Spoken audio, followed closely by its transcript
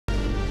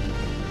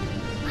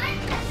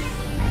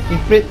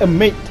Inflate a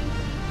mate.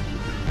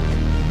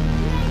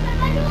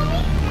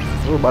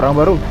 Oh, barang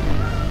baru.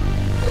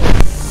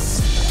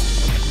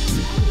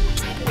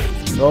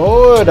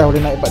 Oh, dah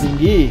boleh naik tempat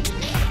tinggi.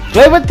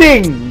 Clever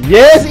thing.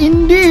 Yes,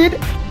 indeed.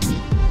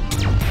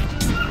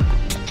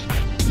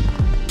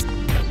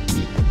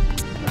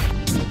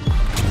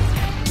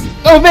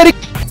 Oh, very.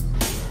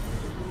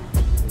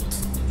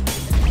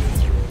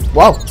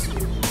 Wow.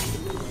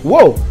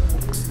 Wow.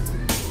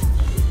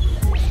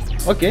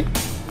 Okay.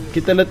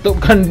 Kita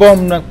letupkan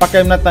bom nak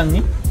pakai menatang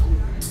ni.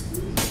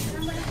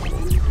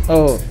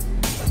 Oh.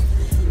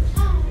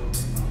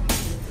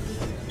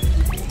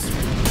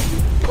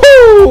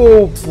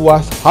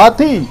 Puas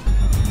hati.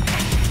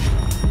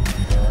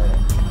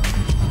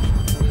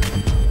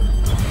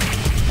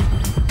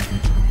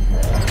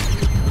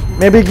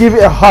 Maybe give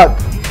it a hug.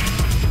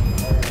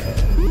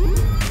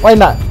 Why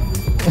not?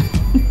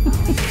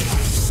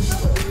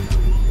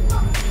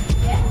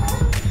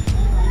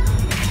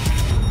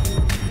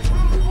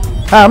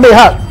 Ha, ambil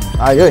hug.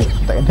 Ayoi,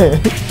 tak kena.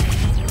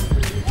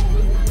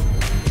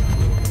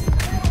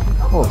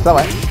 Oh,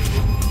 selamat.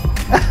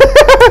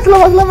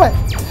 Selamat.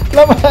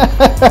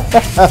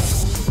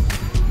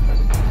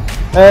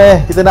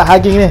 Kita nak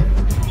hugging ni.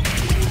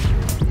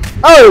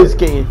 Oh,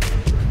 sikit.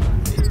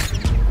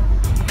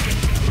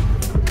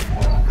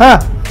 Ha.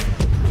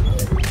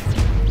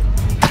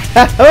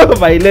 Oh,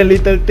 violent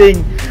little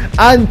thing.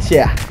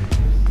 Ancha.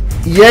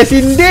 Yes,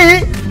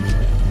 indeed.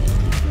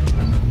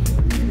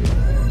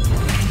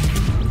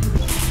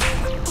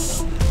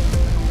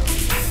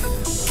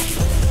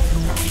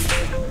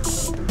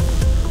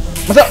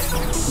 Masuk.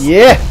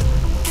 Yeah.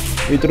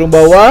 Dia turun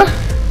bawah,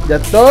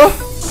 jatuh.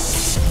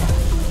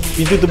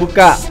 Pintu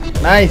terbuka.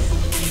 Nice.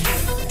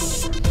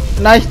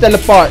 Nice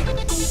teleport.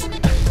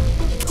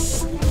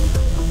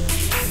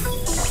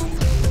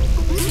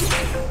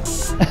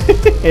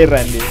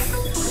 Heran dia.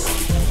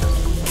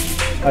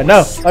 Oh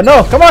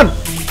no, come on.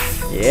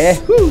 Yeah.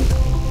 Woo.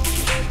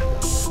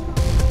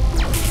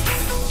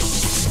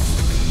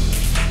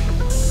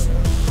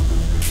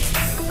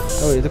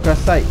 Oh, itu keras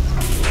side.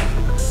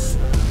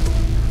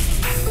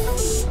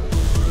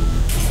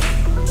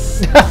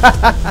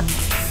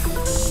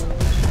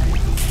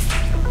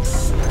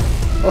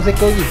 Oh,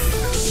 seko lagi.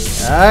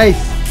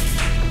 Nice.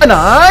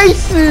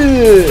 Nice.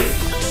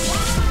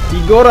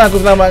 3 orang aku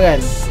selamatkan.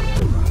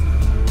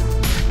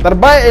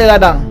 Terbaik je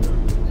ladang.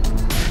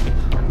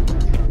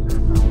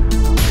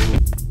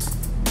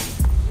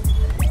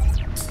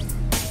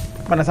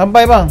 Mana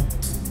sampai bang?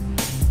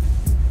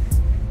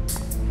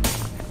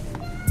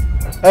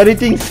 I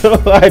didn't think so.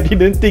 I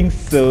didn't think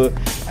so.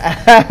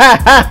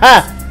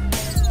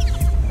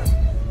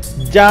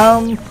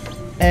 Jump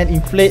and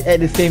inflate at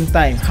the same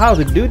time. How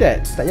to do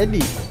that? Tak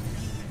jadi.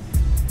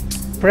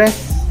 Press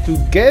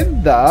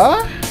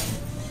together.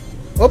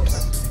 Oops.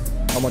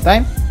 One more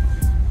time.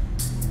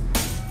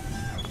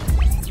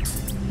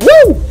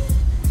 Woo!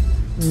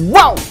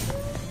 Wow!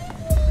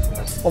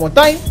 One more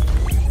time.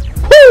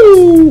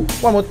 Woo!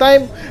 One more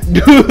time.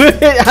 Do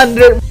it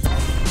 100.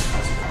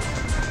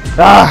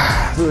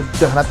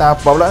 Sudah nak tahu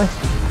apa pula ni.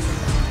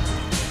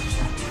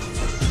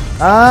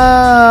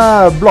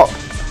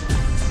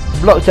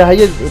 Blok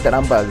cahaya tak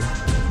nampak.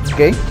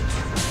 Okay.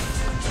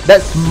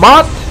 That's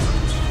smart.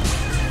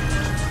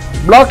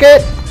 Block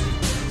it.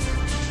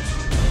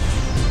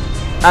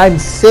 I'm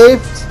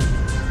saved.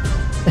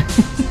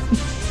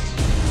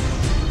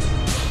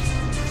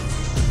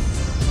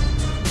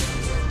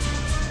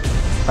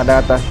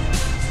 Pandang atas.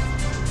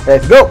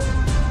 Let's go.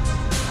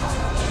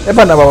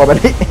 Mana bawa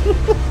balik?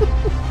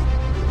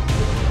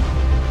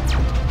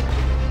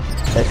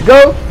 Let's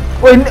go.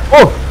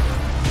 Oh.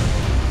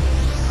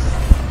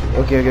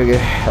 Okay.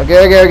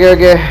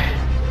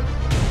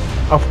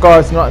 Of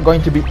course, not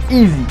going to be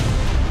easy.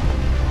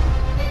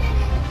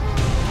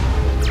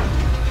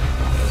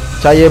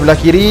 Cahaya belah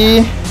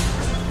kiri.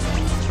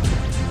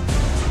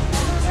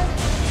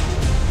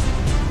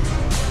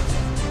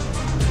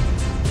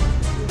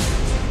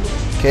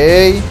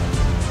 Okay.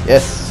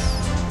 Yes.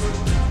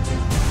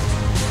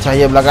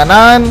 Cahaya belah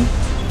kanan.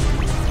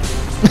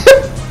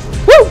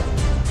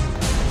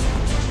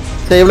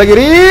 Cahaya belah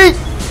kiri.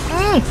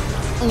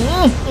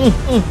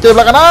 Cahaya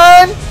belah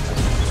kanan.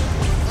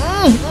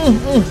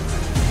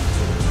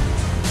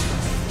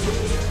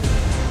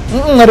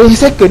 Ada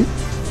second.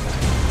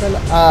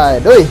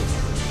 Aduh.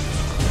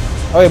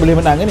 Oh, boleh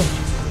menang ke ni?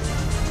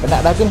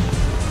 Benak dah ke ni?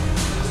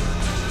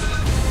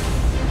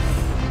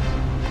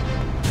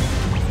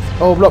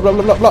 Oh, blok.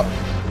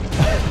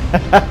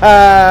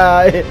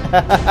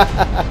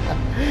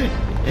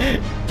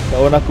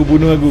 Kawan aku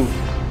bunuh aku.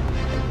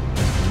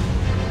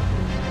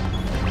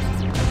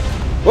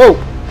 Wow.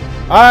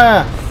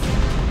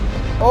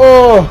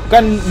 Oh,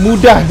 kan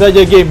mudah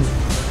saja game.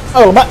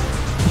 Oh, mak.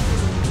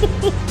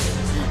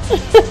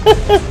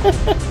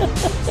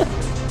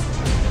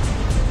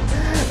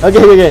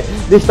 Okay.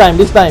 This time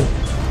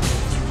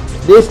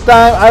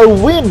I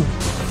win.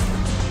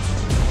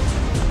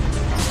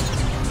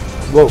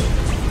 Whoa.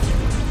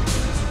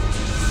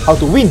 How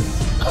to win?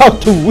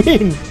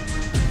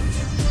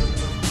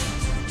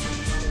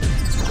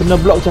 Kena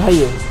blok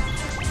cahaya.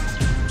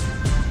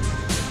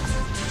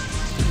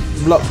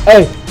 Blok.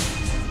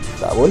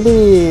 Tak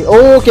boleh.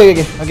 Oh,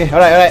 okay.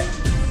 Alright.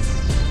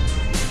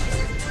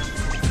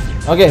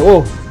 Okay,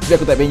 dia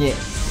aku tak penyek.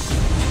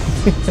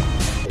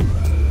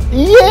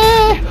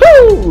 Yeah!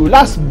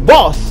 Last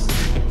boss.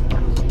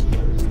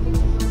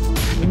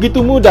 Begitu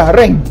mudah,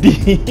 rank D.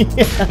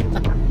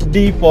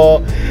 D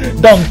for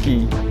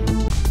donkey.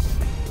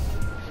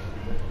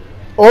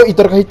 Oh,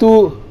 itukah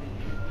itu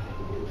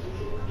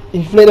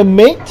inflate a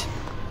mate?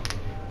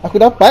 Aku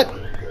dapat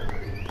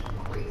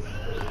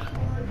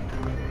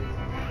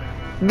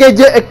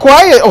gadget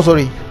acquired. Oh,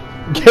 sorry.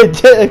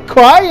 Gadget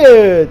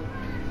acquired.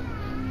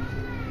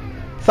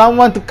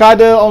 Someone to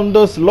cuddle on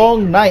those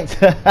long nights.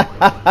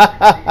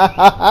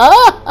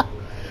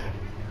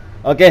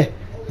 Okay,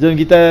 jom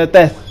kita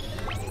test.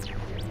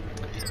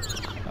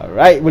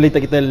 Alright, boleh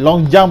tak kita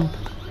long jump?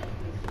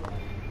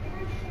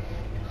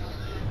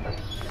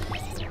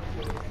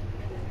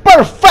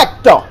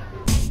 Perfecto.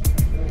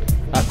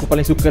 Aku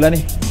paling suka lah ni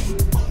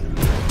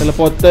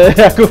teleporter.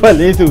 Aku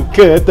paling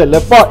suka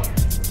teleport.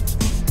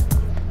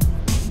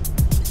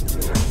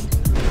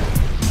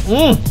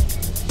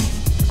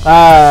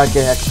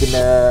 Okay, aku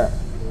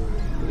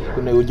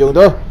kena ujung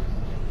tu.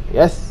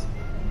 Yes.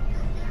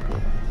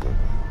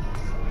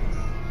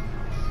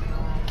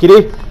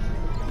 Kiri.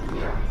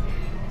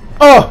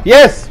 Oh,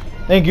 yes.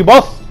 Thank you,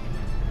 boss.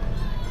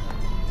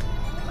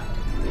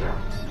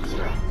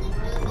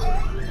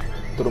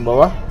 Turun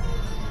bawah.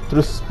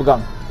 Terus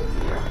pegang.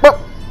 Pop.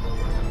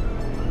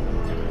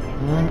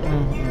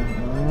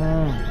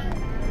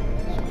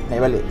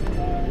 Naik balik.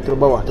 Turun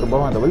bawah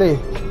tak boleh.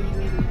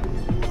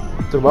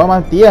 Turun bawah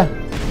mati lah.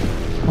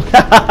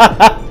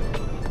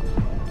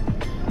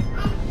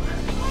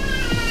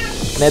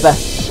 Naik atas.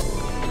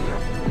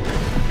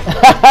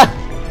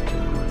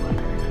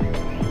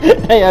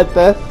 Naik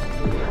atas.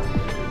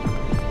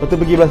 Lepas tu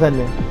pergi belah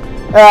sana.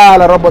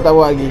 Alah, robot tak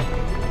buat lagi.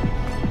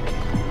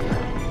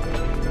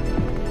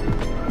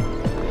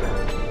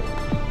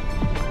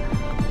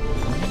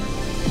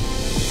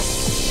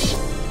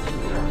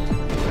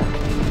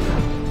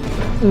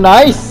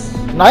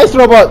 Nice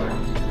robot.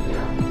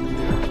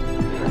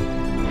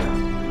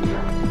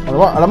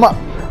 Alamak,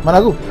 mana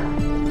aku?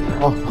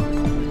 Oh.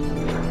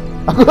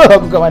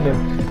 Aku kat mana?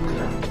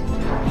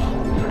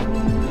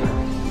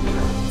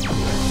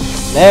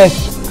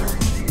 Next.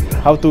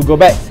 How to go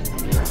back?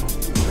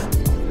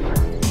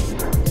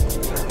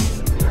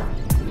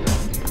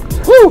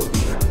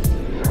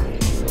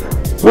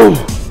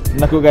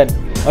 Menakutkan.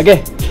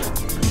 Okay.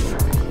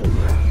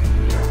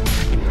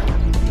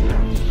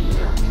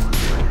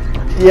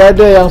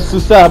 Tiada yang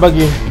susah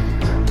bagi.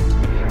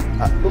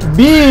 B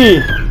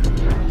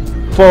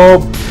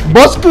for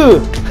bosku.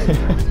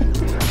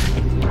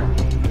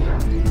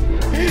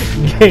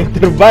 Geng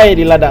terbaik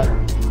di ladang.